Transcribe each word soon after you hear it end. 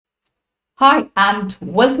Hi, and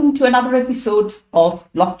welcome to another episode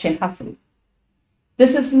of Blockchain Hustle.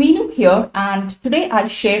 This is Meenu here, and today I'll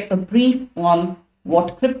share a brief on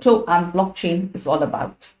what crypto and blockchain is all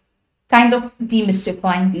about, kind of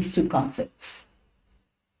demystifying these two concepts.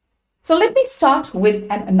 So let me start with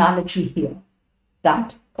an analogy here,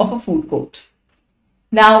 that of a food court.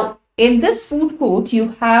 Now, in this food court, you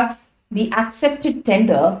have the accepted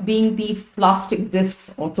tender being these plastic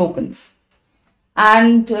discs or tokens.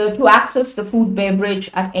 And to access the food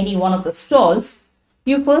beverage at any one of the stalls,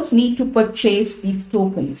 you first need to purchase these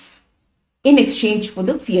tokens in exchange for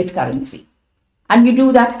the fiat currency. And you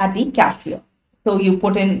do that at the cashier. So you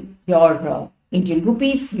put in your Indian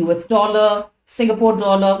rupees, US dollar, Singapore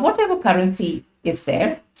dollar, whatever currency is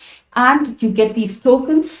there. And you get these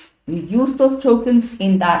tokens. You use those tokens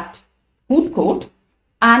in that food court.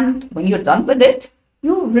 And when you're done with it,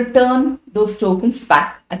 you return those tokens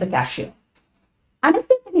back at the cashier. And if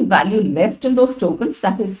there's any value left in those tokens,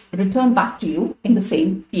 that is returned back to you in the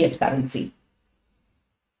same fiat currency.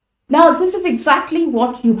 Now, this is exactly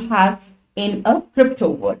what you have in a crypto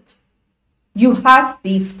world. You have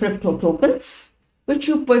these crypto tokens, which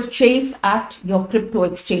you purchase at your crypto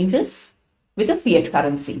exchanges with a fiat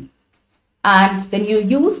currency. And then you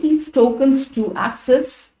use these tokens to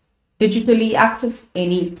digitally access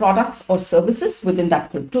any products or services within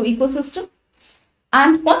that crypto ecosystem.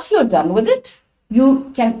 And once you're done with it,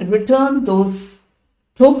 you can return those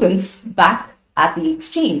tokens back at the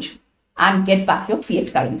exchange and get back your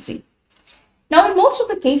fiat currency. Now, in most of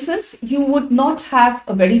the cases, you would not have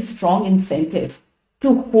a very strong incentive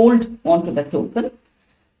to hold onto the token.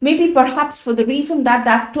 Maybe perhaps for the reason that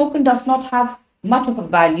that token does not have much of a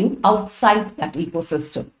value outside that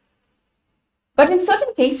ecosystem. But in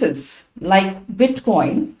certain cases, like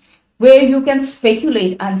Bitcoin, where you can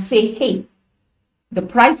speculate and say, hey, the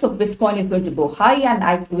price of Bitcoin is going to go high and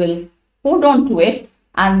I will hold on to it.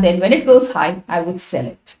 And then when it goes high, I would sell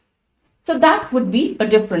it. So that would be a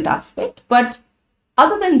different aspect. But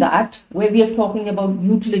other than that, where we are talking about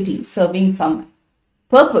utility serving some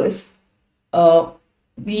purpose,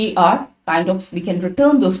 we can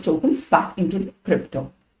return those tokens back into the crypto.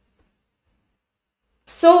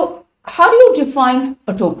 So how do you define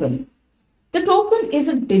a token? The token is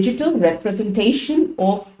a digital representation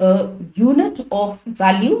of a unit of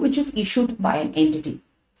value which is issued by an entity.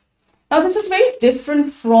 Now, this is very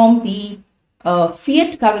different from the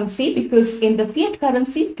fiat currency, because in the fiat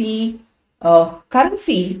currency, the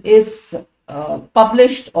currency is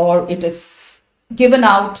published, or it is given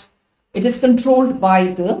out, it is controlled by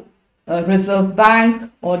the Reserve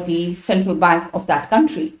Bank or the central bank of that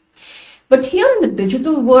country. But here in the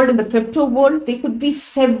digital world, in the crypto world, there could be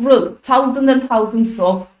several thousands and thousands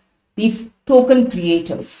of these token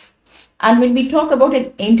creators. And when we talk about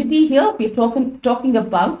an entity here, we're talking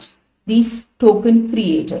about these token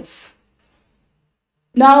creators.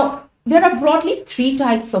 Now, there are broadly three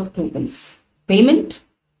types of tokens: payment,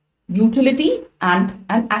 utility, and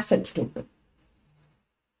an asset token.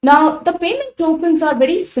 Now, the payment tokens are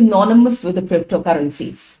very synonymous with the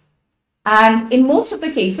cryptocurrencies. And in most of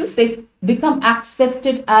the cases, they become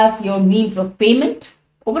accepted as your means of payment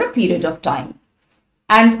over a period of time.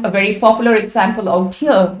 And a very popular example out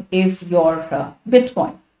here is your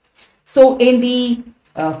Bitcoin. So in the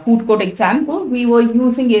food court example, we were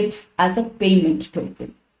using it as a payment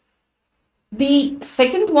token. The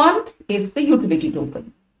second one is the utility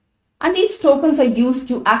token. And these tokens are used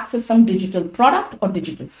to access some digital product or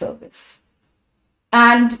digital service.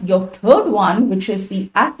 And your third one, which is the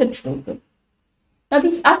asset token. Now,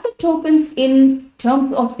 these asset tokens, in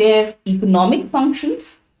terms of their economic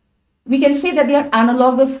functions, we can say that they are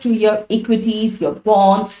analogous to your equities, your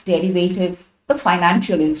bonds, derivatives, the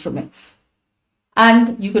financial instruments.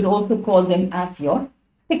 And you could also call them as your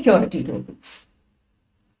security tokens.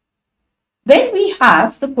 Then we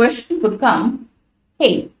have, the question could come,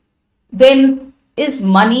 hey, then is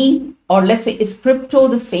money, or let's say, is crypto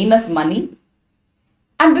the same as money?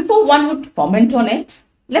 And before one would comment on it,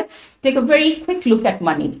 let's take a very quick look at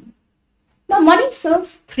money. Now, money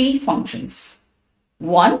serves three functions.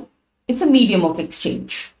 One, it's a medium of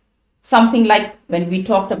exchange. Something like when we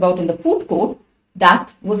talked about in the food court,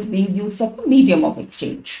 that was being used as a medium of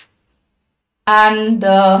exchange. And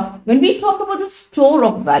when we talk about the store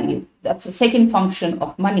of value, that's the second function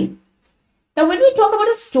of money. Now, when we talk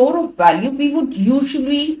about a store of value, we would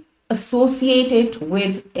usually associate it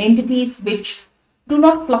with entities which do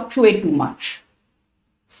not fluctuate too much.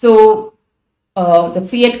 So the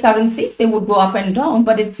fiat currencies, they would go up and down,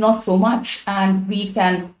 but it's not so much. And we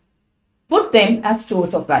can put them as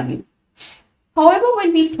stores of value. However,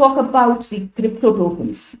 when we talk about the crypto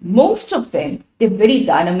tokens, most of them, they're very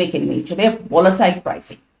dynamic in nature. They have volatile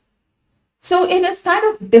pricing. So it is kind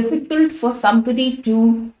of difficult for somebody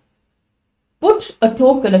to put a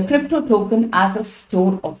token, a crypto token, as a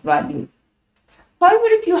store of value. However,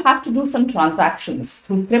 if you have to do some transactions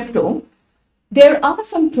through crypto, there are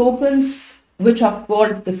some tokens which are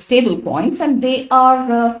called the stable coins, and they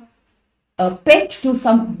are pegged to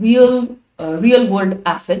some real world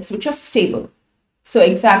assets which are stable. So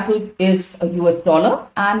example is a US dollar,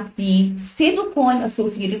 and the stable coin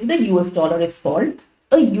associated with the US dollar is called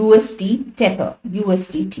a USD Tether,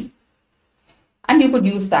 USDT. And you could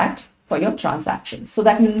use that for your transactions so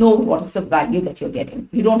that you know what is the value that you're getting.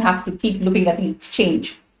 You don't have to keep looking at the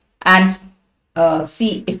exchange and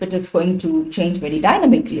see if it is going to change very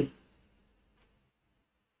dynamically.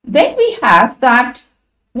 Then we have that,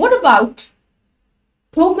 what about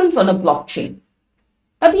tokens on a blockchain?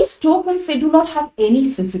 Now these tokens, they do not have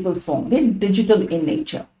any physical form. They're digital in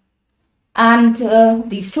nature. And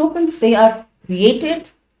these tokens, they are created,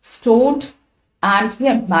 stored, and they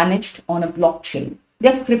are managed on a blockchain. They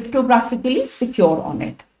are cryptographically secure on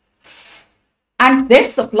it. And their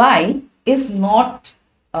supply is not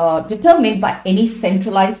determined by any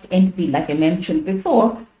centralized entity, like I mentioned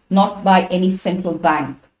before, not by any central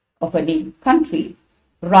bank of any country.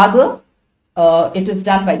 Rather, it is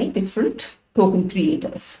done by the different token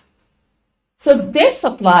creators. So their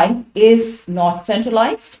supply is not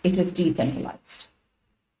centralized, it is decentralized.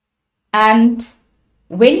 And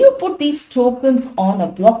when you put these tokens on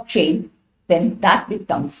a blockchain, then that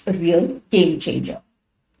becomes a real game changer.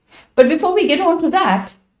 But before we get on to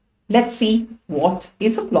that, let's see what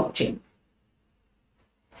is a blockchain.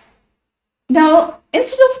 Now,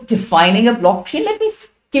 instead of defining a blockchain, let me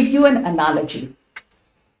give you an analogy.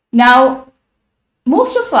 Now,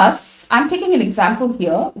 most of us, I'm taking an example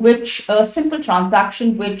here, which a simple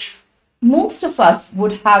transaction which most of us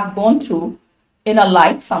would have gone through in a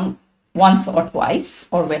life, some once or twice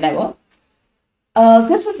or whenever.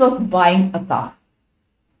 This is of buying a car.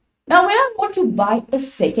 Now, when I want to buy a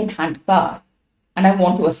second-hand car and I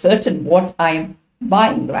want to ascertain what I'm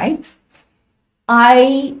buying, right?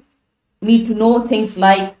 I need to know things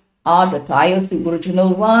like, are the tires the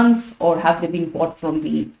original ones, or have they been bought from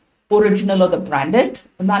the original or the branded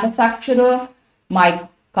manufacturer? My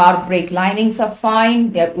car brake linings are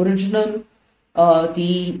fine, they're original.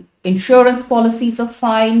 The insurance policies are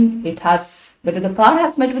fine. It has, whether the car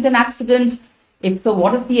has met with an accident, if so,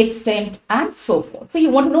 what is the extent, and so forth. So you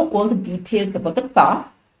want to know all the details about the car,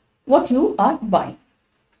 what you are buying.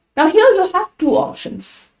 Now here you have two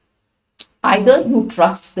options. Either you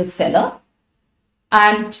trust the seller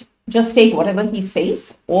and just take whatever he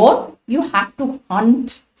says, or you have to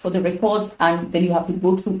hunt for the records, and then you have to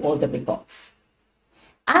go through all the records.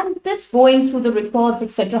 And this going through the records,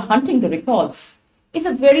 etc., hunting the records, is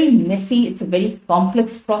a very messy, it's a very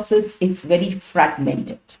complex process, it's very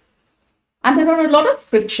fragmented. And there are a lot of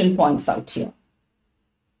friction points out here.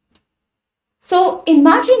 So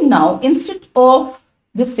imagine now, instead of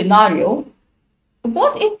this scenario,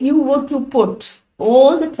 what if you were to put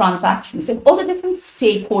all the transactions, if all the different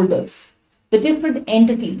stakeholders, the different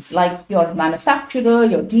entities like your manufacturer,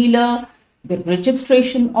 your dealer, the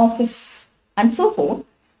registration office, and so forth,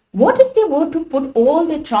 what if they were to put all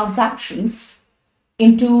the transactions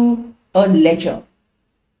into a ledger?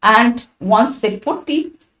 And once they put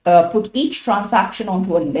each transaction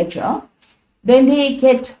onto a ledger, then they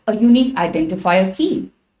get a unique identifier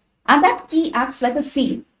key. And that key acts like a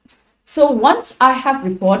seal. So once I have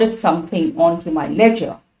recorded something onto my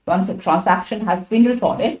ledger, once a transaction has been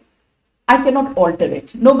recorded, I cannot alter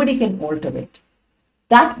it. Nobody can alter it.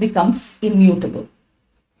 That becomes immutable.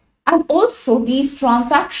 And also these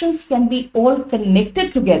transactions can be all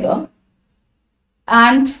connected together,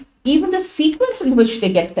 and even the sequence in which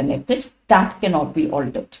they get connected, that cannot be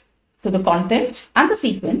altered. So the content and the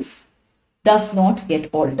sequence does not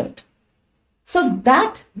get altered. So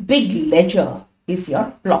that big ledger is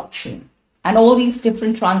your blockchain. And all these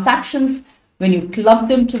different transactions, when you club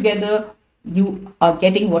them together, you are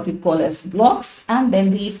getting what we call as blocks, and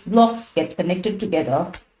then these blocks get connected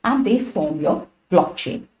together and they form your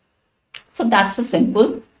blockchain. So that's a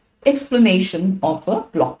simple explanation of a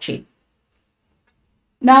blockchain.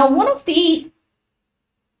 Now, what are the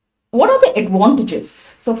advantages?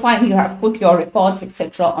 So fine, you have put your records,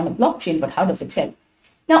 etc., on a blockchain, but how does it help?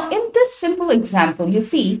 Now, in this simple example, you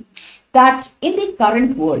see that in the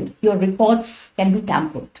current world, your records can be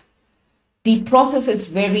tampered. The process is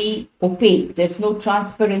very opaque. There's no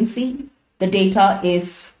transparency. The data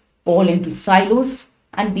is all into silos,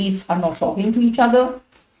 and these are not talking to each other.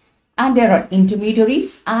 and there are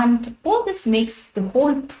intermediaries, and all this makes the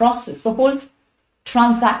whole process, the whole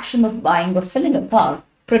transaction of buying or selling a car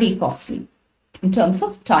pretty costly in terms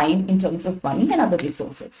of time, in terms of money and other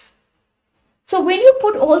resources. So when you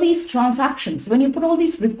put all these transactions, when you put all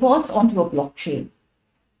these records onto a blockchain,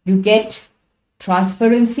 you get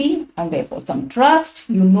transparency and therefore some trust.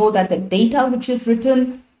 You know that the data which is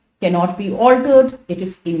written cannot be altered, it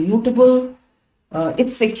is immutable,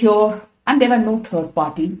 it's secure, and there are no third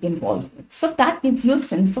party involvement. So that gives you a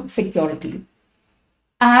sense of security.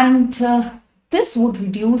 And this would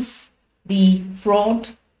reduce the fraud,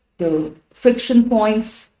 the friction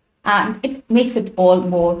points, and it makes it all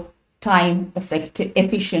more time effective,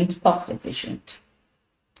 efficient, cost efficient.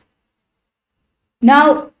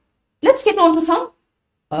 Now, let's get on to some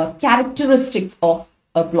characteristics of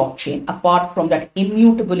a blockchain, apart from that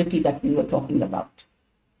immutability that we were talking about.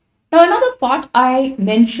 Now, another part I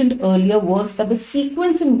mentioned earlier was that the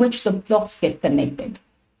sequence in which the blocks get connected,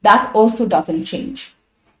 that also doesn't change.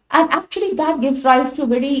 And actually that gives rise to a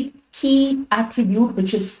very key attribute,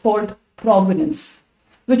 which is called provenance,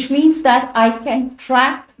 which means that I can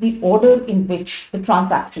track the order in which the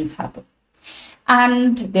transactions happen.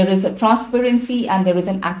 And there is a transparency and there is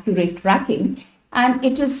an accurate tracking. And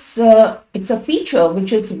it's a feature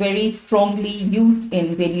which is very strongly used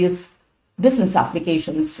in various business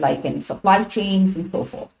applications, like in supply chains and so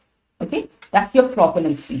forth. Okay, that's your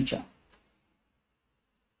provenance feature.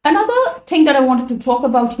 Another thing that I wanted to talk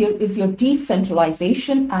about here is your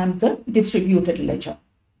decentralization and the distributed ledger.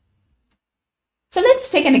 So let's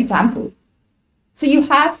take an example. So you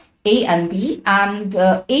have A and B, and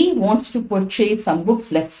A wants to purchase some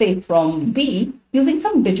books, let's say from B, using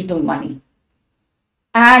some digital money.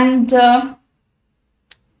 And A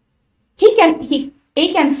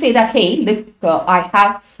can say that, hey, look, why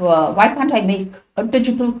can't I make a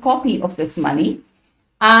digital copy of this money?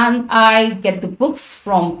 And I get the books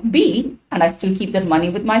from B and I still keep that money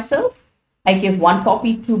with myself. I give one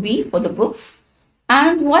copy to B for the books.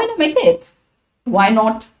 And why limit it? Why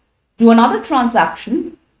not do another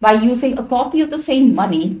transaction by using a copy of the same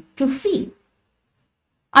money to C?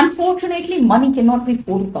 Unfortunately, money cannot be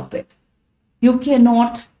photocopied. You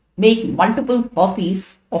cannot make multiple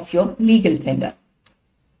copies of your legal tender.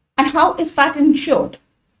 And how is that ensured?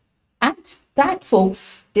 And that,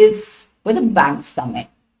 folks, is where the banks come in.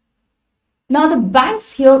 Now, the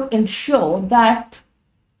banks here ensure that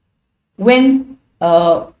when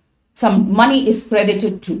some money is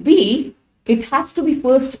credited to B, it has to be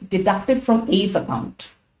first deducted from A's account.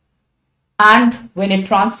 And when it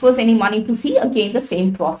transfers any money to C, again, the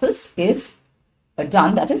same process is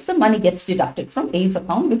done. That is, the money gets deducted from A's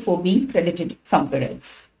account before being credited somewhere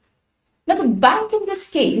else. Now, the bank in this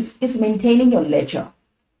case is maintaining your ledger.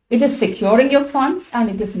 It is securing your funds and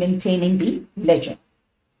it is maintaining the ledger.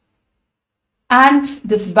 And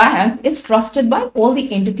this bank is trusted by all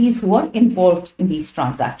the entities who are involved in these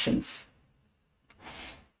transactions.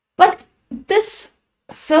 But this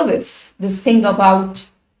service, this thing about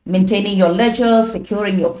maintaining your ledger,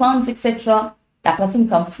 securing your funds, etc., that doesn't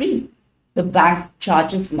come free. The bank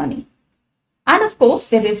charges money. And of course,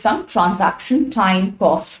 there is some transaction time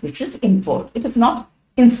cost which is involved. It is not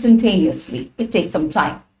instantaneously. It takes some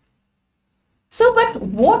time. So, but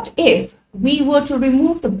what if we were to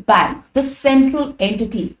remove the bank, the central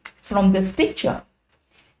entity, from this picture,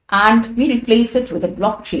 and we replace it with a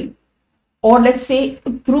blockchain, or let's say a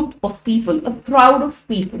group of people, a crowd of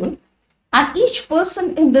people, and each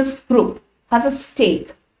person in this group has a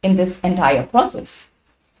stake in this entire process.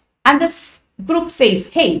 And this group says,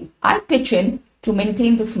 hey, I pitch in to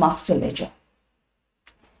maintain this master ledger.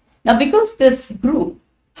 Now, because this group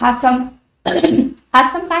has some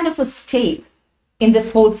kind of a stake in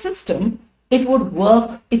this whole system, it would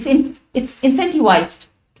work. It's incentivized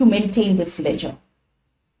to maintain this ledger.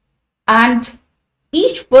 And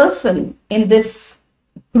each person in this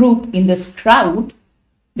group, in this crowd,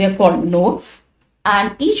 they're called nodes,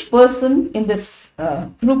 and each person in this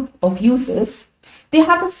group of users, they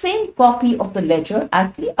have the same copy of the ledger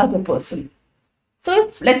as the other person. So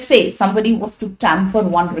if, let's say, somebody was to tamper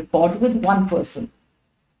one record with one person,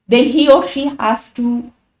 then he or she has to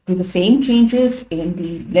do the same changes in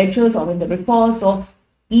the ledgers or in the records of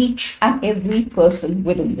each and every person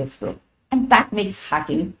within this group. And that makes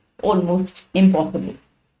hacking almost impossible.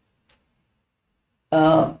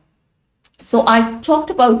 So I talked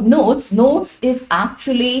about nodes. Nodes is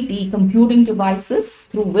actually the computing devices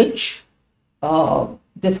through which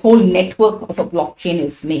this whole network of a blockchain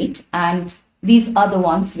is made. And these are the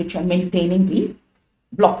ones which are maintaining the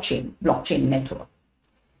blockchain network.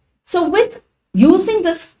 So with using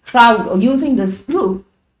this crowd or using this group,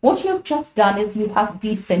 What you have just done is you have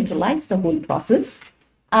decentralized the whole process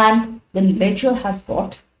and the ledger has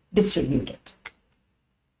got distributed.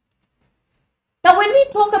 Now, when we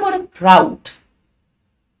talk about a crowd,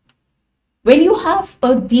 when you have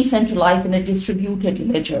a decentralized and a distributed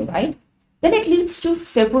ledger, right, then it leads to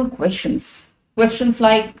several questions. Questions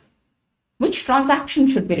like, which transaction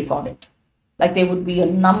should be recorded? Like there would be a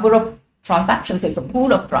number of transactions, there's a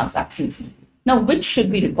pool of transactions. Now, which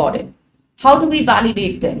should be recorded? How do we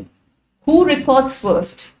validate them? Who records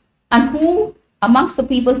first? And who amongst the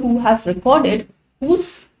people who has recorded,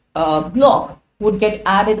 whose block would get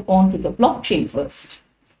added onto the blockchain first?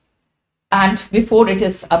 And before it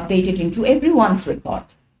is updated into everyone's record.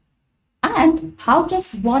 And how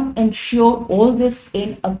does one ensure all this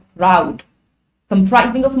in a crowd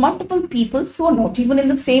comprising of multiple people who are not even in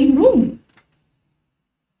the same room?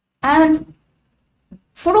 And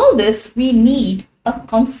for all this, we need a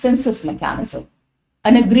consensus mechanism,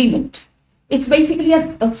 an agreement. It's basically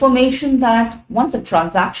an affirmation that once a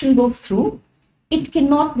transaction goes through, it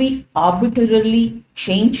cannot be arbitrarily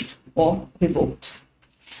changed or revoked.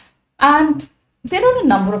 And there are a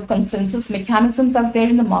number of consensus mechanisms out there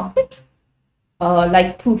in the market,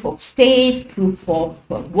 like proof of stake, proof of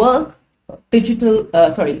work,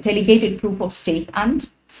 delegated proof of stake, and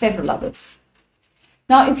several others.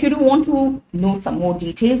 Now, if you do want to know some more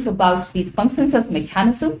details about these consensus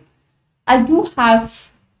mechanisms, I do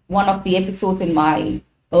have one of the episodes in my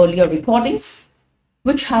earlier recordings,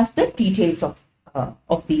 which has the details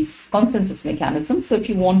of these consensus mechanisms. So if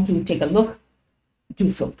you want to take a look,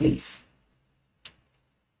 do so, please.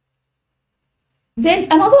 Then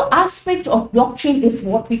another aspect of blockchain is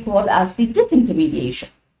what we call as the disintermediation,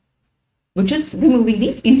 which is removing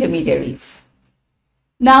the intermediaries.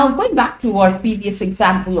 Now, going back to our previous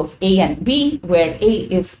example of A and B, where A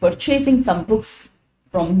is purchasing some books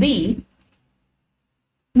from B.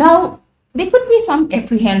 Now, there could be some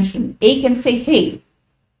apprehension. A can say, hey,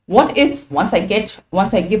 what if once I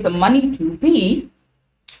give the money to B,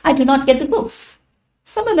 I do not get the books?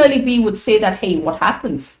 Similarly, B would say that, hey, what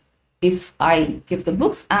happens if I give the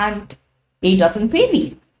books and A doesn't pay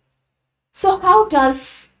me? So how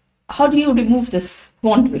do you remove this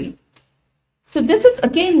quandary? So this is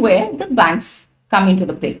again where the banks come into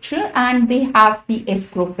the picture, and they have the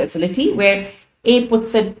escrow facility where A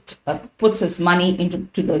gives his money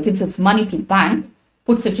to bank,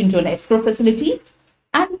 puts it into an escrow facility,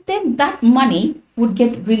 and then that money would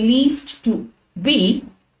get released to B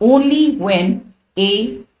only when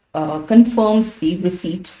A confirms the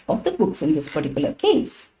receipt of the books in this particular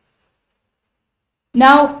case.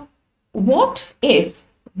 Now, what if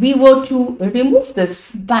we were to remove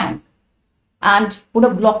this bank and put a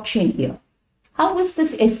blockchain here? How is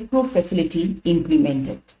this escrow facility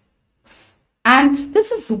implemented? And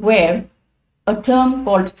this is where a term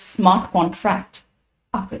called smart contract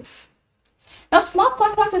occurs. Now, smart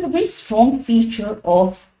contract is a very strong feature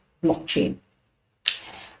of blockchain.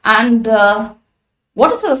 And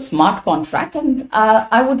what is a smart contract? And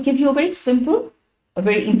I would give you a very simple, a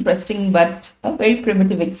very interesting, but a very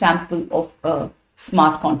primitive example of a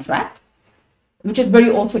smart contract, which is very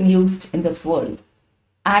often used in this world.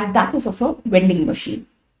 And that is of a vending machine.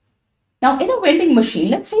 Now, in a vending machine,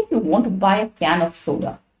 let's say if you want to buy a can of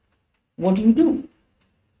soda, what do?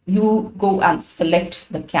 You go and select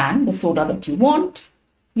the can, the soda that you want.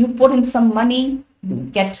 You put in some money, you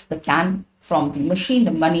get the can from the machine,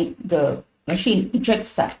 the machine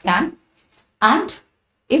ejects that can. And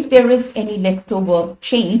if there is any leftover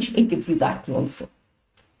change, it gives you that also.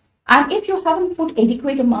 And if you haven't put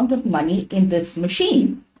adequate amount of money in this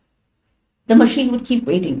machine, the machine would keep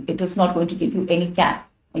waiting. It is not going to give you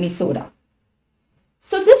any soda.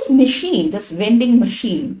 So this machine, this vending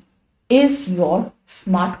machine, is your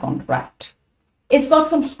smart contract. It's got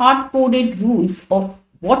some hard-coded rules of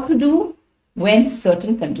what to do when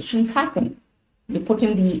certain conditions happen. You put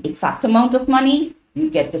in the exact amount of money, you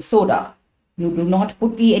get the soda. You do not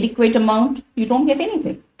put the adequate amount, you don't get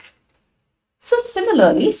anything. So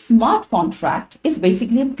similarly, smart contract is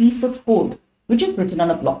basically a piece of code which is written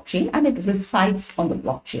on a blockchain, and it resides on the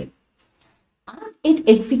blockchain. And it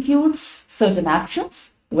executes certain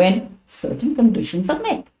actions when certain conditions are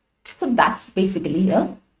met. So that's basically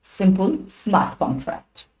a simple smart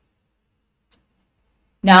contract.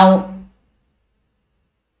 Now,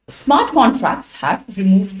 smart contracts have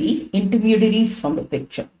removed the intermediaries from the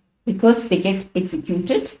picture because they get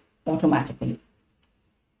executed automatically.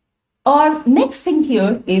 Our next thing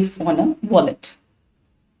here is on a wallet.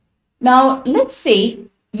 Now, let's say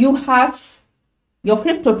you have your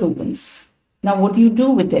crypto tokens. Now, what do you do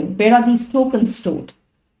with them? Where are these tokens stored?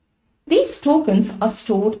 These tokens are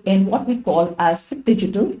stored in what we call as the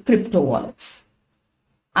digital crypto wallets.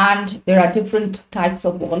 And there are different types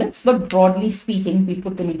of wallets, but broadly speaking, we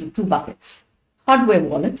put them into two buckets: hardware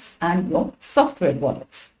wallets and your software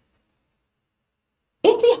wallets.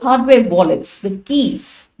 In the hardware wallets, the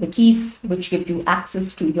keys which give you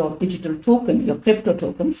access to your digital token, your crypto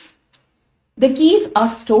tokens, the keys are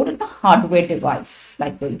stored in a hardware device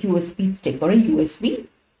like a USB stick or a USB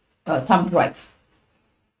thumb drive.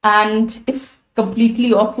 And it's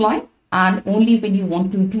completely offline. And only when you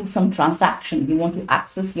want to do some transaction, you want to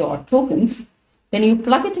access your tokens, then you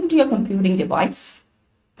plug it into your computing device,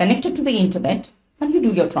 connect it to the internet, and you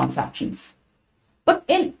do your transactions. But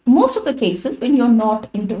in most of the cases, when you're not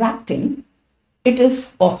interacting, it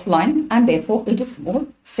is offline and therefore it is more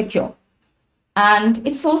secure. And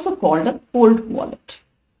it's also called a cold wallet.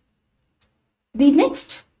 The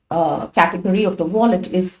next category of the wallet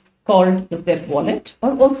is called the web wallet,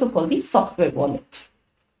 or also called the software wallet.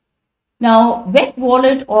 Now, web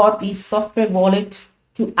wallet or the software wallet,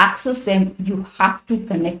 to access them, you have to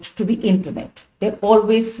connect to the internet. They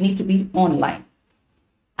always need to be online.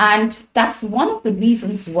 And that's one of the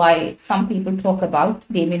reasons why some people talk about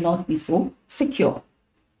they may not be so secure.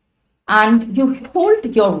 And you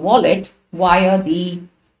hold your wallet via the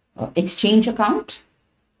exchange account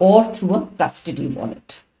or through a custody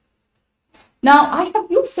wallet. Now, I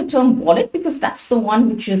have used the term wallet because that's the one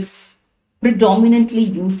which is predominantly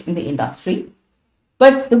used in the industry.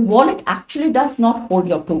 But the wallet actually does not hold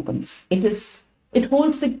your tokens. It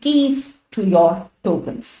holds the keys to your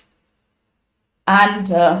tokens. And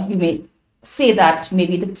you may say that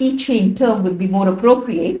maybe the keychain term would be more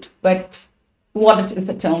appropriate, but wallet is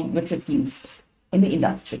a term which is used in the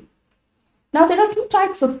industry. Now, there are two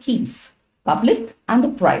types of keys, public and the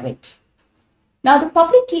private. Now, the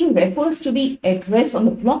public key refers to the address on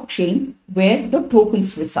the blockchain where your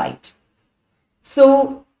tokens reside.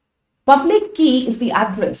 So, public key is the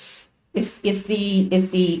address, is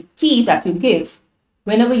the key that you give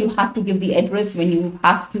whenever you have to give the address when you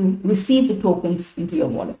have to receive the tokens into your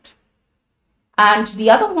wallet. And the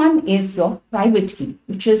other one is your private key,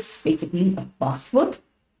 which is basically a password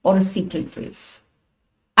or a secret phrase.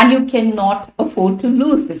 And you cannot afford to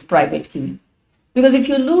lose this private key, because if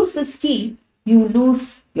you lose this key, you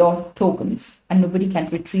lose your tokens and nobody can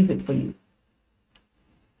retrieve it for you.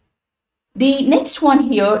 The next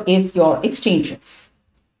one here is your exchanges.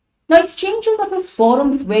 Now, exchanges are those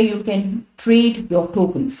forums where you can trade your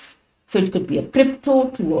tokens. So it could be a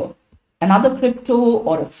crypto to another crypto,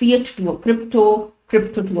 or a fiat to a crypto,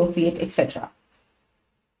 crypto to a fiat, etc.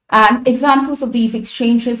 And examples of these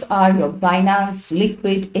exchanges are your Binance,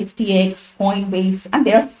 Liquid, FTX, Coinbase, and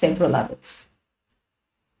there are several others.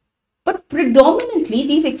 But predominantly,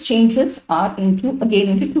 these exchanges are into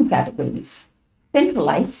two categories: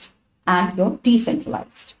 centralized and your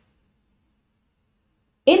decentralized.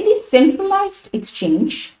 In the centralized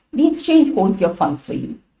exchange, the exchange holds your funds for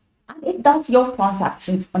you and it does your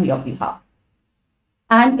transactions on your behalf.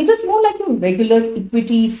 And it is more like your regular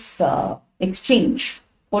equities exchange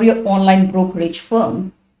or your online brokerage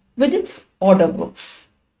firm with its order books.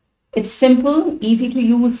 It's simple, easy to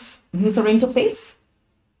use user interface.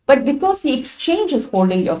 But because the exchange is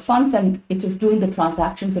holding your funds and it is doing the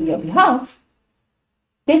transactions on your behalf,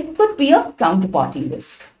 there could be a counterparty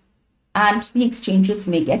risk and the exchanges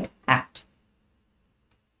may get hacked.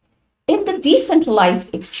 In the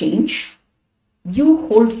decentralized exchange, you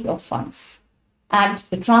hold your funds and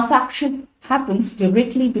the transaction happens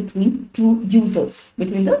directly between two users,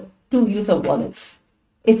 between the two user wallets.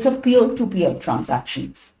 It's a peer-to-peer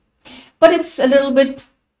transactions. But it's a little bit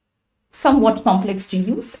somewhat complex to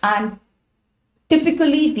use, and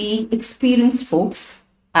typically the experienced folks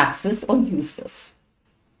access or use this.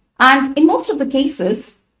 And in most of the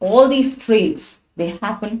cases, all these trades, they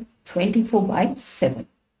happen 24/7.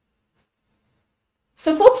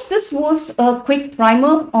 So folks, this was a quick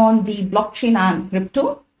primer on the blockchain and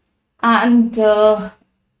crypto. And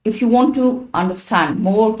if you want to understand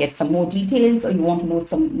more, get some more details, or you want to know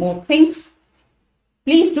some more things,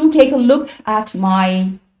 please do take a look at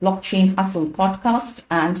my Blockchain Hustle podcast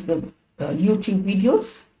and the YouTube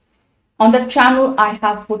videos. On that channel, I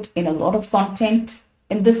have put in a lot of content.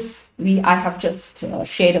 In this, I have just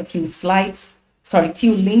shared a few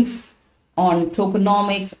few links on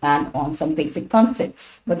tokenomics and on some basic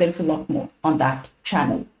concepts, but there is a lot more on that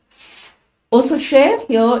channel. Also shared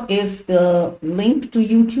here is the link to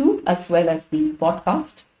YouTube as well as the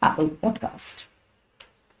podcast, Apple Podcast.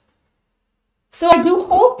 So I do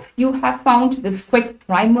hope you have found this quick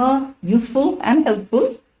primer useful and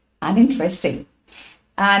helpful and interesting.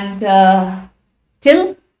 And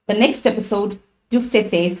till the next episode, do stay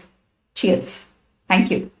safe Cheers.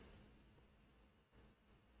 Thank you.